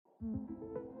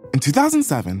In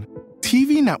 2007,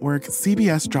 TV network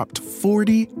CBS dropped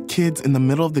 40 kids in the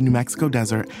middle of the New Mexico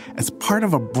desert as part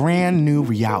of a brand new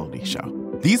reality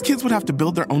show. These kids would have to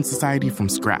build their own society from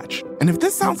scratch. And if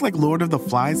this sounds like Lord of the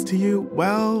Flies to you,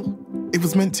 well, it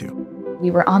was meant to. We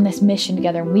were on this mission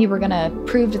together, and we were going to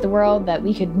prove to the world that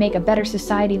we could make a better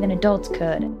society than adults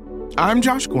could. I'm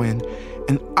Josh Gwynn,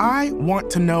 and I want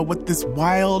to know what this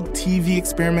wild TV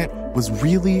experiment was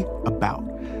really about.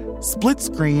 Split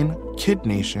Screen, Kid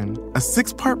Nation, a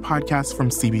 6-part podcast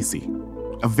from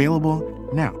CBC. Available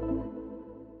now.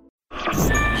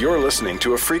 You're listening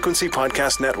to a Frequency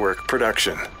Podcast Network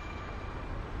production.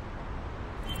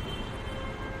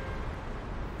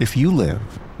 If you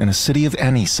live in a city of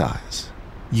any size,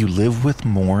 you live with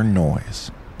more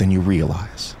noise than you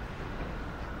realize.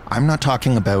 I'm not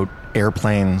talking about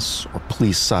airplanes or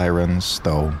police sirens,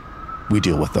 though we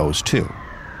deal with those too.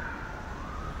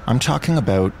 I'm talking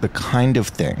about the kind of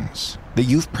things that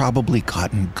you've probably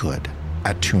gotten good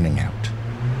at tuning out.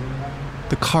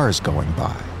 The cars going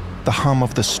by, the hum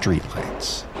of the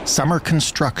streetlights, summer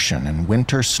construction and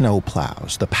winter snow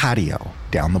plows, the patio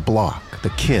down the block,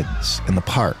 the kids in the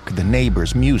park, the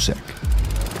neighbors' music,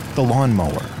 the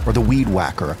lawnmower or the weed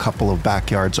whacker a couple of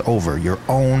backyards over, your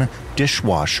own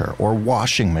dishwasher or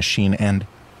washing machine, and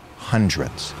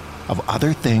hundreds of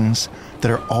other things that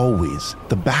are always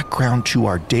the background to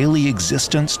our daily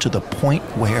existence, to the point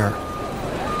where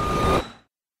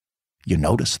you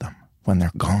notice them when they're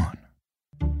gone.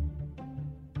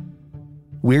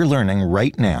 We're learning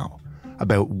right now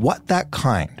about what that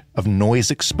kind of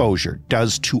noise exposure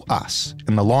does to us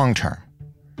in the long term.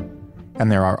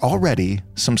 And there are already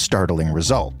some startling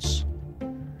results.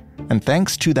 And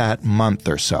thanks to that month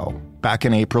or so, back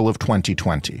in April of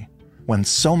 2020, when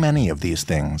so many of these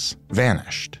things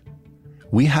vanished,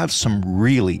 we have some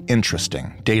really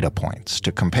interesting data points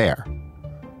to compare.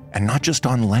 And not just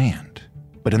on land,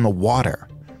 but in the water,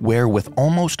 where with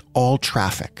almost all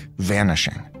traffic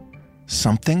vanishing,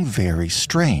 something very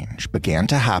strange began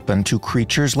to happen to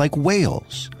creatures like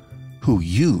whales, who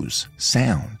use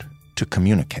sound to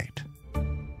communicate.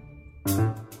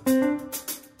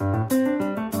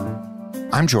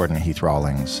 I'm Jordan Heath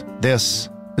Rawlings. This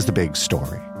is The Big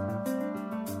Story.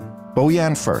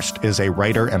 Boyan First is a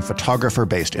writer and photographer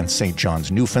based in St. John's,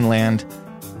 Newfoundland.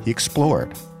 He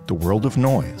explored the world of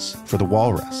noise for The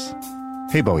Walrus.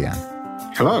 Hey, Boyan.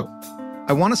 Hello.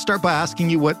 I want to start by asking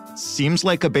you what seems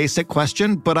like a basic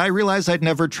question, but I realize I'd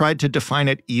never tried to define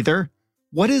it either.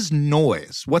 What is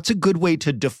noise? What's a good way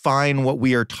to define what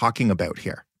we are talking about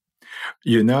here?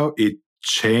 You know, it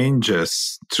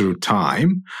changes through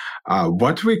time.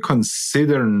 What we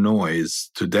consider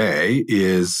noise today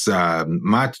is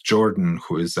Matt Jordan,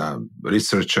 who is a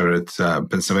researcher at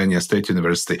Pennsylvania State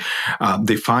University,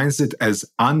 defines it as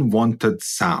unwanted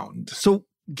sound. So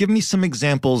give me some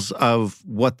examples of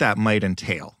what that might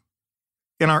entail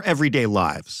in our everyday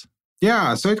lives.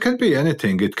 Yeah, so it can be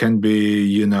anything. It can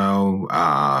be,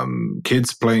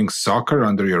 kids playing soccer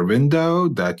under your window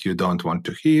that you don't want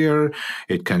to hear.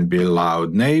 It can be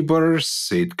loud neighbors.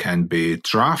 It can be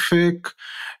traffic.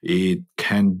 It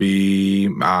can be,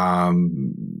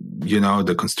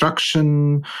 the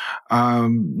construction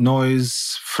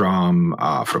noise from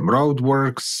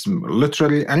roadworks,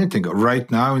 literally anything. Right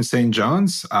now in St.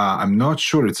 John's, I'm not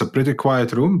sure. It's a pretty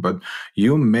quiet room, but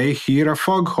you may hear a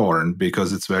foghorn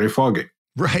because it's very foggy.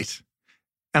 Right.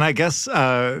 And I guess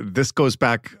this goes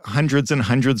back hundreds and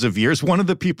hundreds of years. One of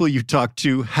the people you talked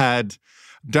to had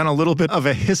done a little bit of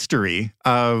a history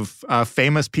of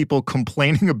famous people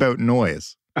complaining about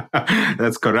noise.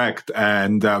 That's correct.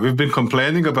 And we've been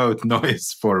complaining about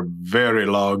noise for a very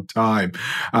long time,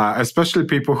 especially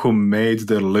people who made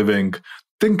their living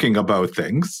thinking about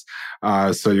things.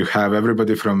 So you have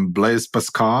everybody from Blaise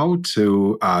Pascal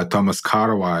to Thomas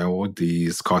Carlyle,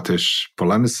 the Scottish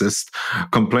polemicist,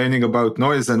 complaining about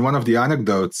noise. And one of the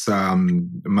anecdotes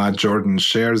Matt Jordan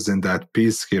shares in that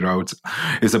piece he wrote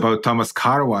is about Thomas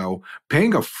Carlyle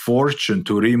paying a fortune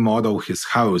to remodel his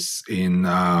house in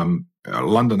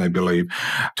London, I believe,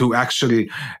 to actually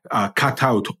cut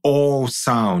out all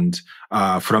sound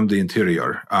from the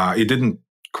interior. It didn't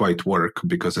quite work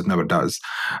because it never does.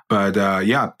 But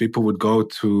people would go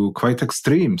to quite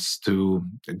extremes to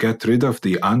get rid of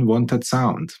the unwanted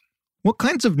sound. What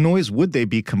kinds of noise would they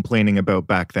be complaining about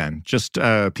back then? Just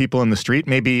people in the street?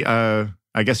 Maybe,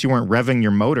 I guess you weren't revving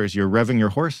your motors, you're revving your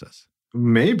horses.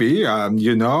 Maybe,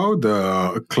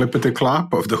 the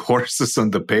clippity-clop of the horses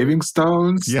on the paving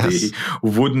stones, yes. The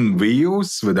wooden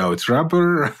wheels without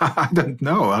rubber. I don't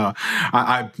know.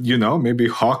 Maybe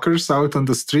hawkers out on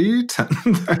the street.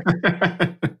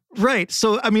 Right.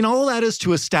 So, I mean, all that is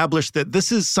to establish that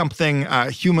this is something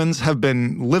humans have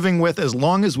been living with as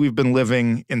long as we've been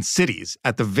living in cities,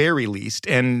 at the very least.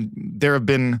 And there have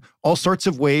been all sorts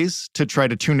of ways to try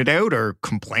to tune it out or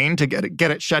complain to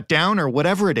get it shut down or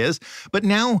whatever it is. But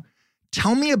now,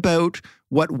 tell me about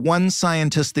what one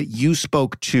scientist that you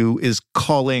spoke to is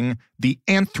calling the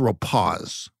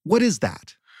anthropause. What is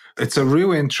that? It's a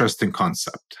really interesting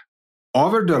concept.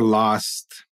 Over the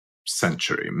last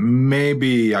century,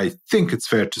 maybe I think it's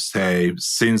fair to say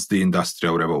since the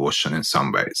Industrial Revolution in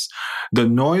some ways, the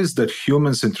noise that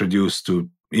humans introduced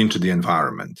into the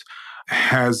environment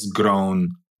has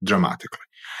grown dramatically.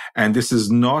 And this is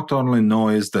not only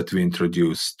noise that we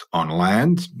introduced on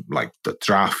land, like the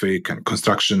traffic and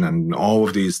construction and all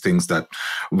of these things that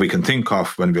we can think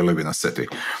of when we live in a city.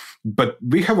 But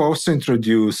we have also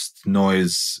introduced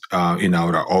noise in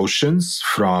our oceans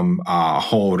from a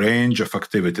whole range of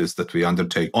activities that we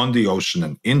undertake on the ocean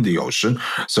and in the ocean.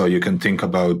 So you can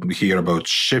hear about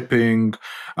shipping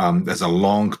as a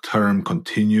long-term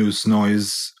continuous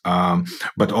noise,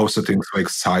 but also things like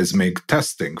seismic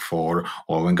testing for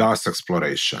oil and gas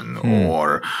exploration,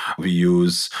 or we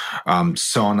use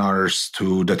sonars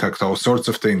to detect all sorts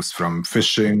of things from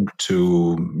fishing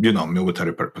to,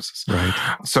 military purposes.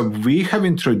 Right. So we have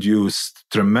introduced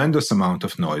tremendous amount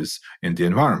of noise in the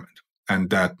environment, and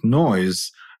that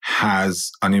noise has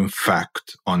an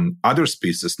effect on other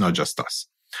species, not just us.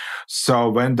 So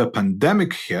when the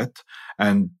pandemic hit,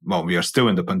 and we are still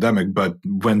in the pandemic, but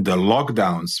when the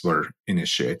lockdowns were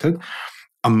initiated,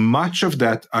 much of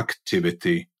that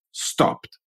activity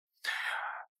stopped.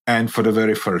 And for the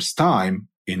very first time,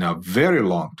 in a very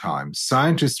long time,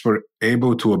 scientists were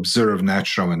able to observe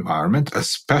natural environment,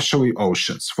 especially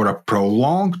oceans, for a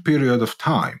prolonged period of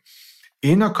time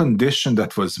in a condition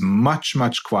that was much,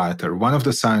 much quieter. One of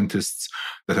the scientists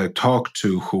that I talked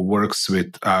to who works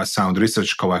with Sound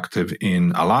Research Collective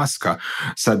in Alaska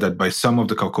said that by some of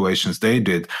the calculations they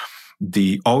did,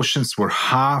 the oceans were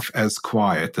half as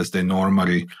quiet as they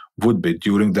normally would be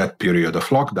during that period of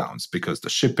lockdowns because the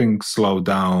shipping slowed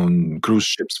down, cruise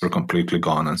ships were completely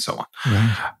gone, and so on.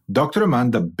 Right. Dr.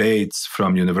 Amanda Bates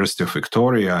from University of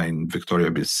Victoria in Victoria,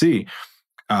 BC,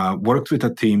 worked with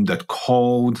a team that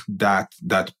called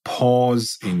that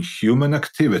pause in human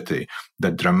activity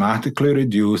that dramatically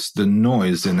reduced the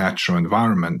noise in natural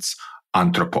environments,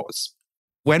 anthropause.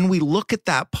 When we look at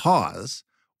that pause,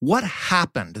 what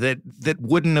happened that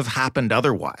wouldn't have happened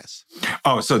otherwise?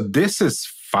 Oh, so this is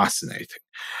fascinating.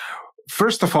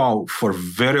 First of all, for a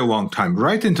very long time,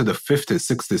 right into the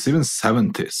 50s, 60s, even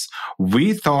 70s,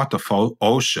 we thought of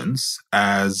oceans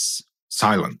as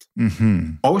silent.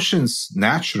 Mm-hmm. Oceans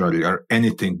naturally are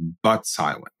anything but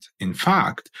silent. In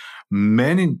fact,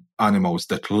 many animals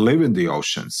that live in the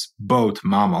oceans, both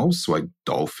mammals like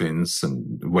dolphins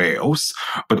and whales,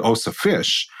 but also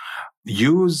fish,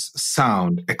 use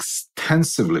sound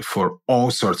extensively for all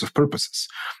sorts of purposes.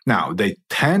 Now, they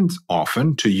tend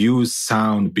often to use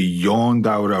sound beyond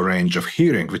our range of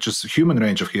hearing, which is human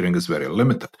range of hearing is very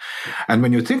limited. And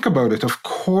when you think about it, of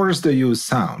course they use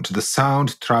sound. The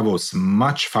sound travels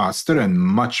much faster and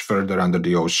much further under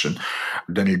the ocean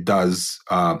than it does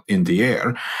in the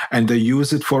air. And they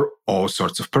use it for all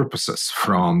sorts of purposes,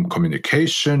 from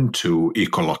communication to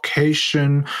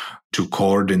echolocation, to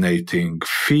coordinating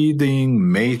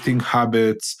feeding, mating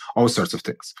habits, all sorts of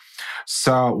things.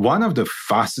 So one of the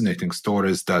fascinating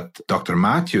stories that Dr.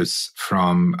 Matthews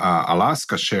from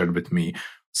Alaska shared with me,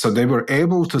 so they were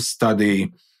able to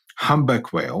study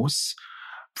humpback whales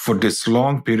for this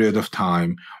long period of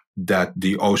time that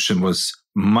the ocean was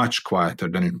much quieter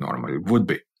than it normally would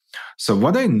be. So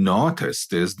what I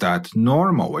noticed is that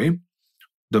normally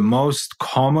the most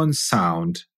common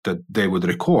sound that they would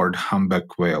record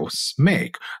humpback whales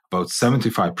make, about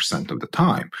 75% of the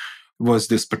time, was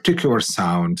this particular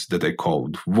sound that they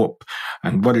called whoop.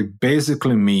 And what it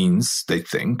basically means, they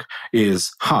think,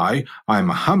 is, hi, I'm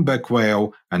a humpback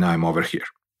whale and I'm over here.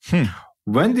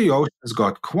 When the oceans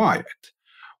got quiet,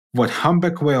 what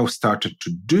humpback whales started to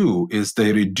do is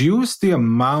they reduced the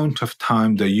amount of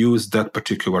time they used that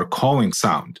particular calling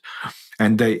sound.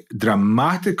 And they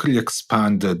dramatically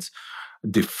expanded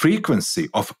the frequency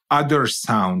of other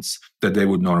sounds that they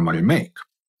would normally make.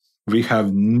 We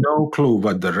have no clue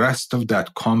what the rest of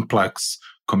that complex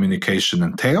communication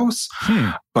entails,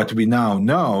 but we now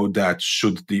know that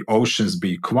should the oceans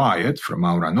be quiet from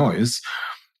our noise,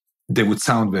 they would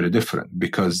sound very different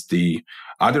because the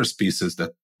other species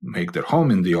that make their home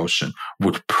in the ocean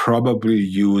would probably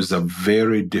use a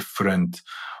very different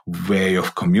way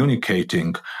of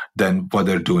communicating than what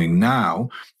they're doing now,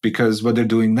 because what they're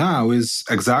doing now is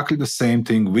exactly the same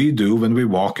thing we do when we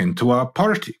walk into a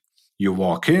party. You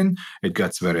walk in, it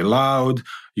gets very loud.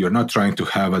 You're not trying to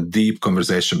have a deep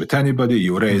conversation with anybody.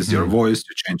 You raise your voice,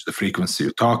 you change the frequency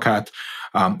you talk at,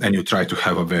 and you try to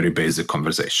have a very basic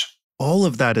conversation. All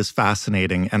of that is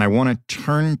fascinating. And I want to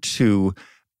turn to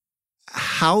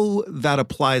how that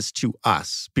applies to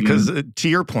us. Because to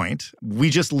your point, we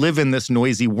just live in this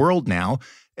noisy world now,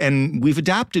 and we've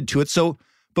adapted to it. So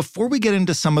before we get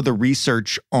into some of the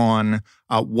research on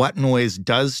what noise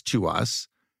does to us,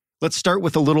 let's start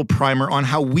with a little primer on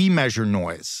how we measure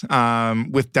noise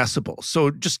with decibels.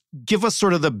 So just give us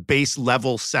sort of the base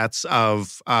level sets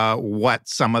of what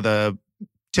some of the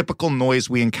typical noise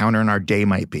we encounter in our day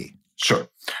might be. Sure.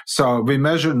 So we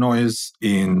measure noise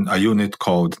in a unit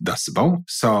called decibel.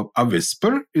 So a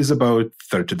whisper is about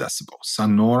 30 decibels. A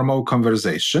normal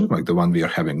conversation, like the one we are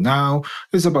having now,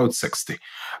 is about 60.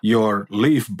 Your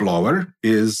leaf blower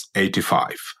is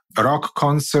 85. A rock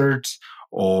concert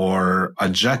or a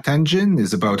jet engine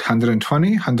is about 120,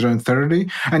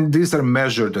 130. And these are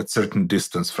measured at certain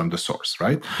distance from the source,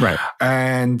 right? Right.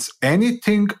 And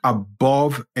anything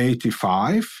above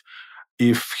 85,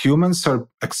 if humans are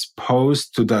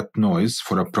exposed to that noise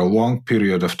for a prolonged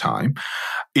period of time,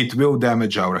 it will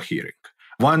damage our hearing.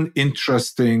 One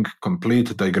interesting,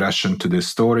 complete digression to this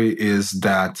story is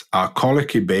that a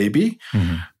colicky baby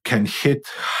can hit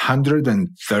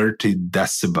 130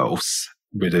 decibels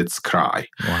with its cry.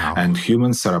 Wow. And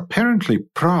humans are apparently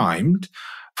primed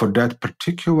for that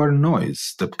particular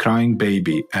noise, the crying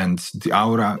baby, and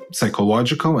our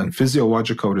psychological and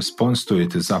physiological response to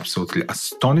it is absolutely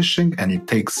astonishing, and it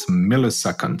takes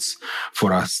milliseconds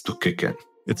for us to kick in.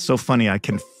 It's so funny. I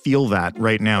can feel that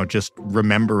right now, just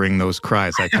remembering those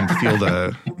cries. I can feel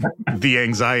the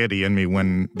anxiety in me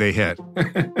when they hit.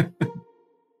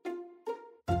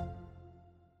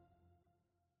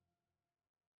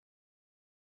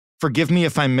 Forgive me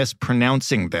if I'm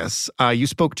mispronouncing this. You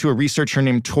spoke to a researcher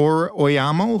named Tor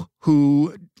Oyamo,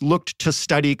 who looked to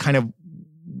study kind of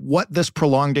what this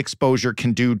prolonged exposure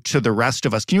can do to the rest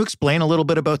of us. Can you explain a little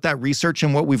bit about that research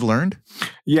and what we've learned?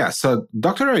 Yeah, so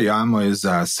Dr. Oyamo is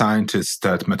a scientist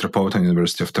at Metropolitan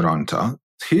University of Toronto.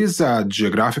 He's a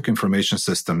geographic information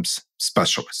systems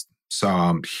specialist.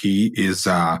 So he is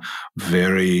a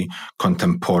very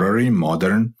contemporary,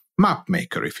 modern map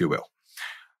maker, if you will.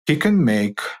 He can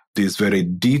make these very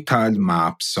detailed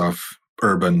maps of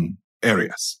urban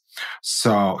areas.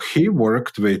 So he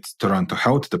worked with Toronto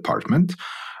Health Department,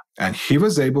 and he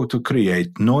was able to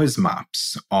create noise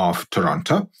maps of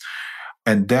Toronto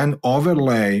and then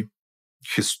overlay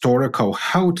historical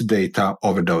health data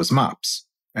over those maps.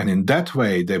 And in that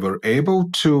way, they were able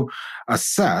to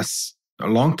assess the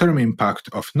long-term impact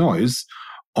of noise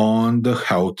on the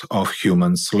health of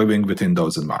humans living within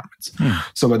those environments.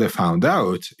 So what they found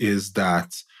out is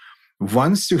that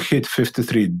once you hit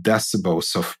 53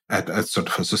 decibels at sort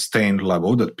of a sustained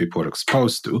level that people are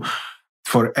exposed to,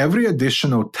 for every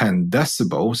additional 10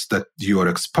 decibels that you are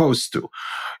exposed to,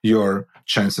 your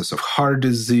chances of heart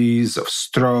disease, of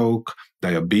stroke,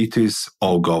 diabetes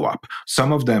all go up.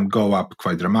 Some of them go up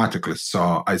quite dramatically.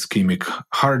 So ischemic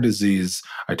heart disease,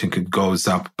 I think it goes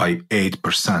up by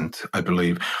 8%, I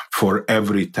believe, for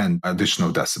every 10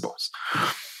 additional decibels.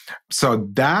 So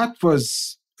that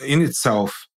was in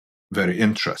itself very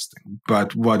interesting.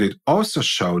 But what it also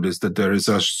showed is that there is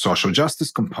a social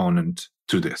justice component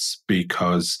to this,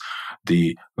 because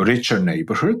the richer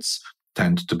neighborhoods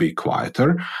tend to be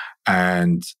quieter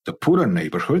and the poorer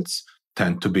neighborhoods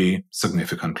tend to be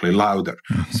significantly louder.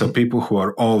 So people who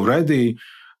are already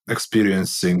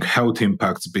experiencing health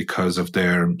impacts because of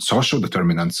their social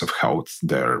determinants of health,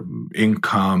 their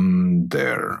income,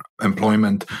 their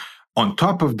employment, on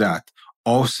top of that,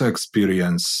 also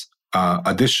experience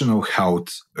additional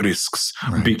health risks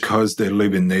because they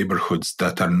live in neighborhoods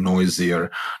that are noisier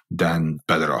than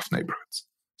better off neighborhoods.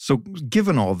 So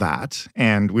given all that,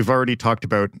 and we've already talked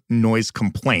about noise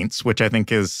complaints, which I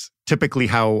think is typically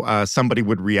how somebody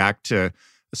would react to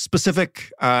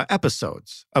specific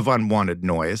episodes of unwanted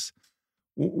noise,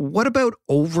 what about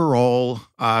overall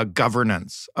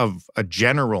governance of a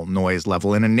general noise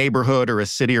level in a neighborhood or a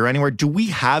city or anywhere? Do we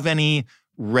have any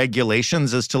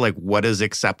regulations as to like what is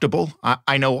acceptable?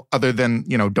 I know other than,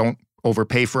 don't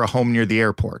overpay for a home near the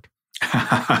airport.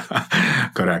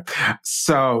 Correct.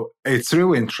 So it's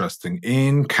really interesting.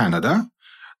 In Canada,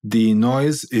 the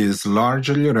noise is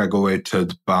largely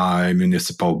regulated by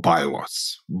municipal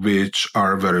bylaws, which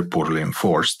are very poorly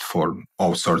enforced for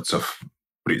all sorts of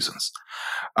reasons.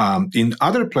 In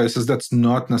other places, that's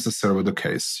not necessarily the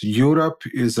case. Europe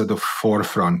is at the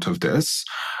forefront of this.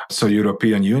 So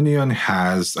European Union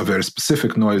has a very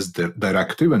specific noise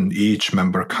directive, and each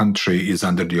member country is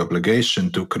under the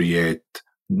obligation to create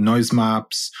noise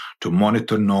maps, to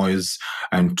monitor noise,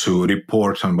 and to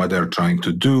report on what they're trying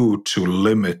to do to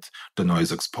limit the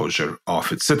noise exposure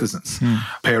of its citizens.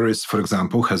 Paris, for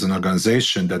example, has an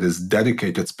organization that is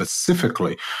dedicated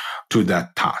specifically to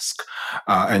that task,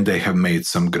 and they have made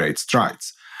some great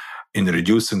strides in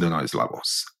reducing the noise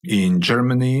levels. In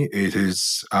Germany, it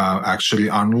is actually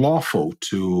unlawful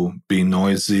to be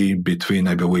noisy between,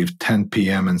 I believe, 10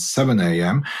 p.m. and 7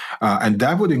 a.m. And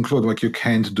that would include, like, you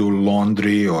can't do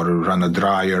laundry or run a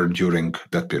dryer during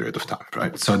that period of time,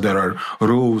 right? So there are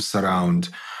rules around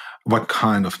what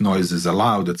kind of noise is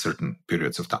allowed at certain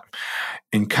periods of time.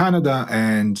 In Canada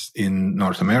and in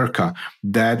North America,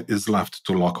 that is left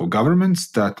to local governments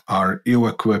that are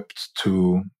ill-equipped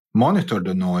to monitor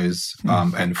the noise,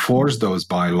 enforce those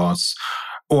bylaws,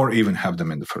 or even have them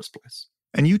in the first place.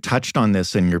 And you touched on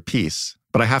this in your piece,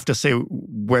 but I have to say,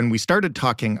 when we started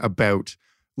talking about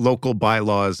local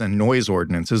bylaws and noise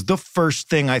ordinances, the first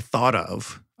thing I thought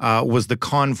of was the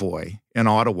convoy in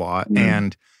Ottawa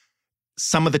and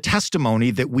some of the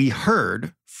testimony that we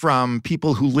heard from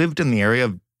people who lived in the area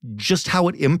of just how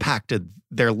it impacted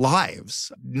their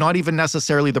lives. Not even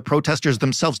necessarily the protesters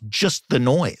themselves, just the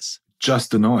noise.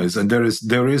 Just the noise. And there is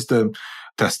the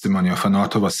testimony of an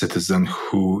Ottawa citizen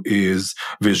who is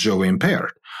visually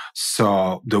impaired.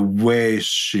 So the way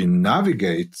she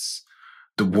navigates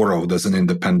the world as an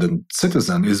independent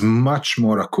citizen is much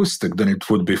more acoustic than it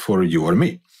would be for you or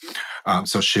me.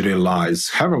 So she relies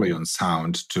heavily on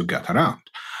sound to get around.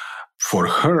 For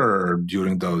her,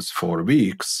 during those 4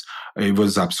 weeks, it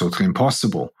was absolutely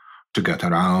impossible to get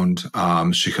around.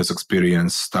 She has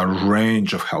experienced a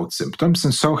range of health symptoms,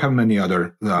 and so have many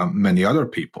other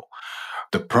people.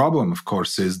 The problem, of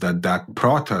course, is that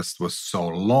protest was so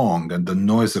long and the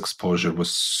noise exposure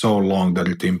was so long that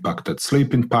it impacted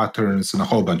sleeping patterns and a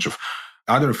whole bunch of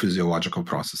other physiological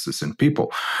processes in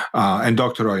people. And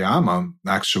Dr. Oyama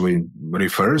actually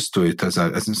refers to it as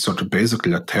sort of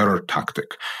basically a terror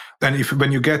tactic. And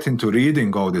when you get into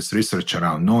reading all this research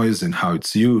around noise and how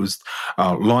it's used,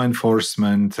 law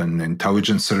enforcement and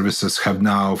intelligence services have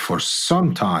now for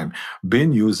some time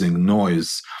been using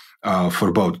noise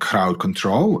for both crowd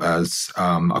control as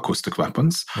acoustic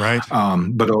weapons, right?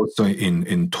 But also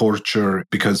in torture,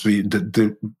 because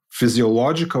the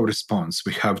physiological response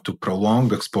we have to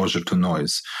prolonged exposure to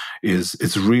noise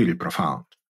is really profound.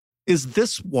 Is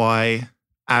this why,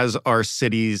 as our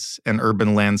cities and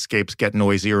urban landscapes get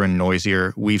noisier and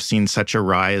noisier, we've seen such a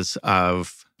rise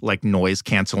of like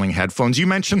noise-canceling headphones? You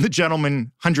mentioned the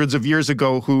gentleman hundreds of years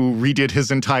ago who redid his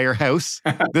entire house.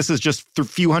 This is just a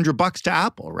few $100 to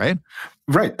Apple, right?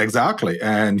 Right, exactly.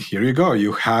 And here you go.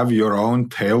 You have your own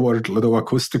tailored little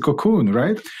acoustic cocoon,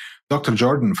 right? Dr.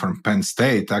 Jordan from Penn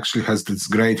State actually has this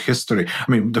great history. I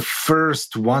mean, the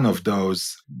first one of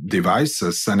those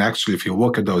devices, and actually if you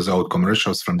look at those old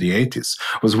commercials from the 80s,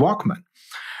 was Walkman,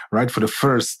 right? For the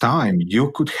first time,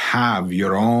 you could have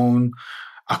your own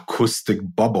acoustic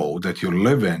bubble that you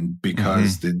live in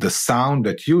because the sound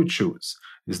that you choose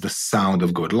is the sound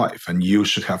of good life, and you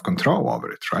should have control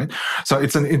over it, right? So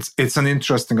it's an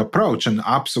interesting approach and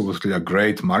absolutely a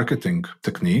great marketing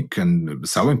technique and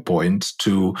selling point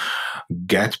to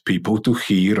get people to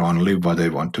hear only what they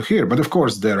want to hear. But of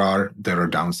course, there are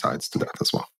downsides to that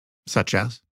as well. Such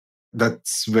as?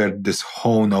 That's where this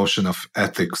whole notion of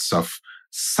ethics of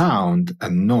sound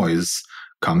and noise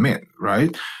come in,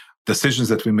 right? Decisions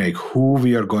that we make, who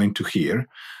we are going to hear,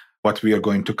 what we are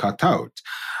going to cut out.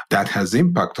 That has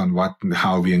impact on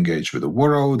how we engage with the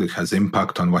world. It has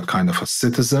impact on what kind of a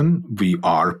citizen we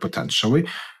are potentially.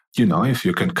 You know, if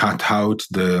you can cut out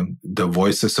the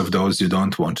voices of those you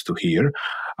don't want to hear,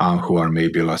 who are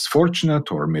maybe less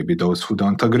fortunate, or maybe those who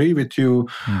don't agree with you,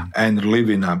 and live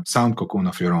in a sound cocoon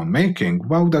of your own making,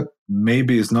 well, that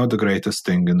maybe is not the greatest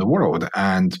thing in the world.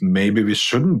 And maybe we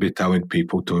shouldn't be telling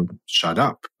people to shut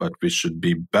up, but we should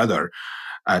be better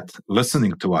at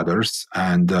listening to others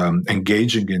and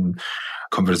engaging in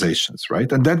conversations,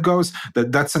 right? And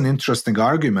that's an interesting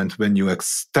argument when you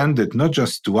extend it not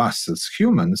just to us as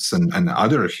humans and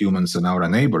other humans and our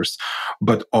neighbors,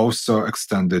 but also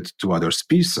extend it to other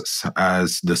species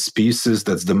as the species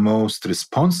that's the most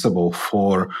responsible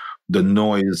for the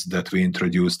noise that we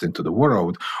introduced into the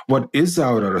world. What is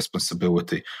our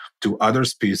responsibility to other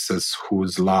species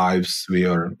whose lives we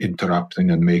are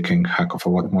interrupting and making heck of a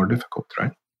lot more difficult,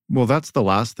 right? Well, that's the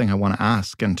last thing I want to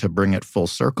ask. And to bring it full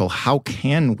circle, how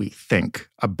can we think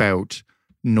about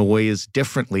noise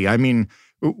differently? I mean,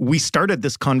 we started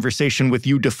this conversation with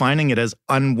you defining it as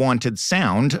unwanted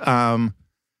sound.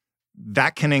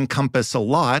 That can encompass a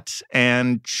lot.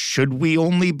 And should we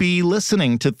only be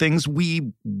listening to things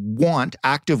we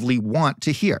actively want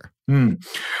to hear?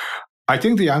 I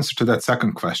think the answer to that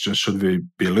second question, should we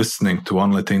be listening to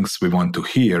only things we want to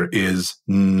hear, is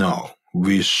no.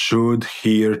 We should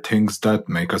hear things that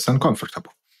make us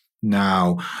uncomfortable.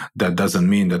 Now, that doesn't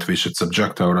mean that we should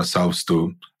subject ourselves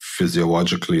to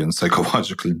physiologically and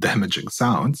psychologically damaging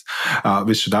sounds.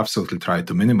 We should absolutely try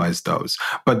to minimize those.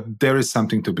 But there is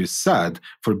something to be said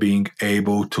for being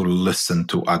able to listen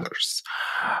to others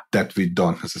that we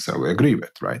don't necessarily agree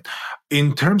with, right?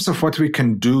 In terms of what we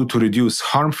can do to reduce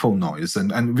harmful noise,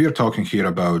 and we're talking here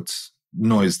about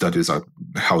noise that is a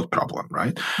health problem,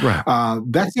 right? Right.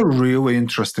 That's a really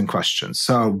interesting question.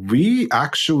 So we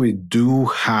actually do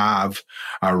have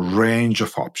a range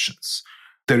of options.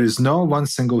 There is no one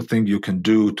single thing you can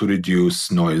do to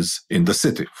reduce noise in the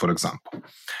city, for example.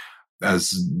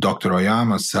 As Dr.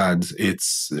 Oyama said,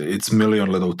 it's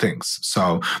million little things.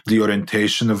 So the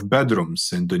orientation of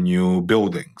bedrooms in the new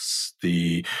buildings,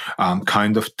 the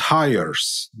kind of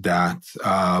tires that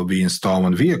we install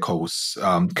on vehicles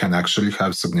can actually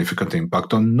have significant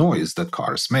impact on noise that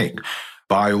cars make.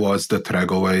 Bylaws that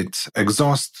regulate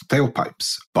exhaust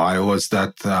tailpipes, bylaws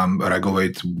that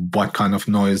regulate what kind of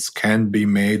noise can be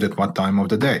made at what time of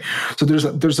the day. So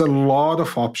there's a lot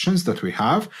of options that we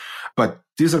have, but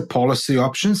these are policy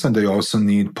options, and they also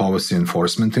need policy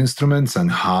enforcement instruments.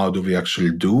 And how do we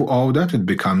actually do all that? It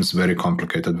becomes very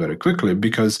complicated very quickly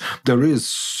because there is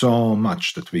so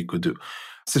much that we could do.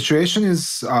 Situation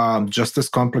is just as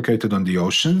complicated on the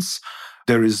oceans.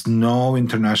 There is no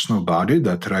international body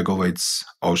that regulates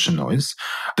ocean noise.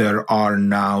 There are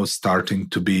now starting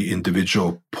to be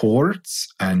individual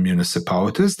ports and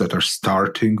municipalities that are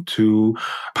starting to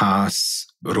pass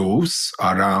rules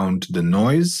around the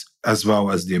noise as well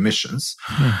as the emissions.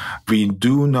 We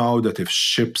do know that if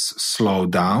ships slow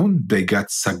down, they get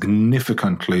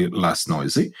significantly less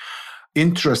noisy.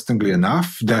 Interestingly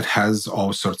enough, that has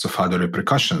all sorts of other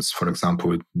repercussions. For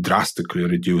example, it drastically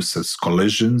reduces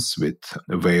collisions with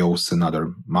whales and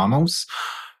other mammals,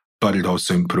 but it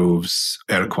also improves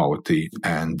air quality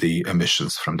and the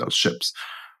emissions from those ships.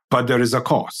 But there is a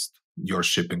cost. Your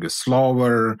shipping is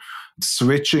slower.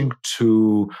 Switching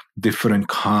to different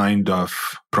kind of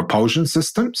propulsion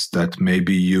systems that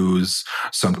maybe use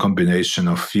some combination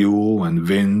of fuel and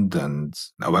wind and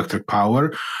electric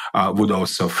power would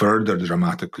also further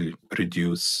dramatically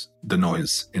reduce the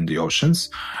noise in the oceans.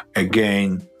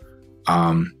 Again,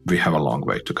 we have a long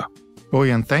way to go.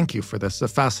 Bojan, thank you for this. A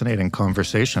fascinating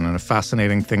conversation and a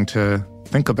fascinating thing to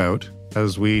think about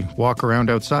as we walk around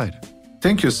outside.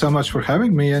 Thank you so much for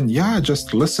having me. And yeah,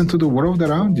 just listen to the world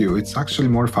around you. It's actually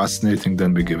more fascinating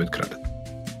than we give it credit.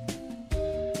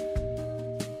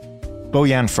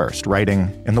 Bojan First,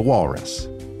 writing in The Walrus.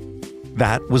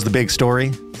 That was The Big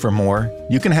Story. For more,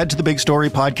 you can head to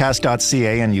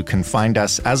thebigstorypodcast.ca, and you can find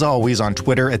us, as always, on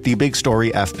Twitter at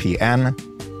TheBigStoryFPN.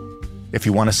 If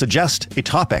you want to suggest a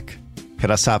topic,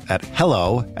 hit us up at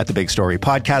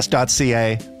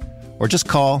hello@thebigstorypodcast.ca, or just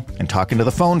call and talk into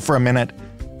the phone for a minute,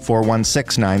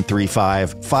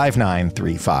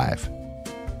 416-935-5935.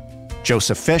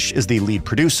 Joseph Fish is the lead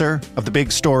producer of The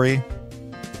Big Story.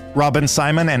 Robin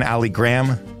Simon and Ali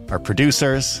Graham are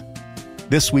producers.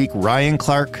 This week, Ryan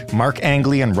Clark, Mark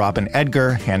Angley, and Robin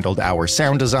Edgar handled our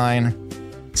sound design.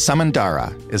 Suman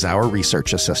Dara is our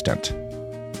research assistant.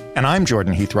 And I'm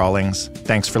Jordan Heath Rawlings.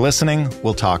 Thanks for listening.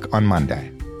 We'll talk on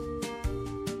Monday.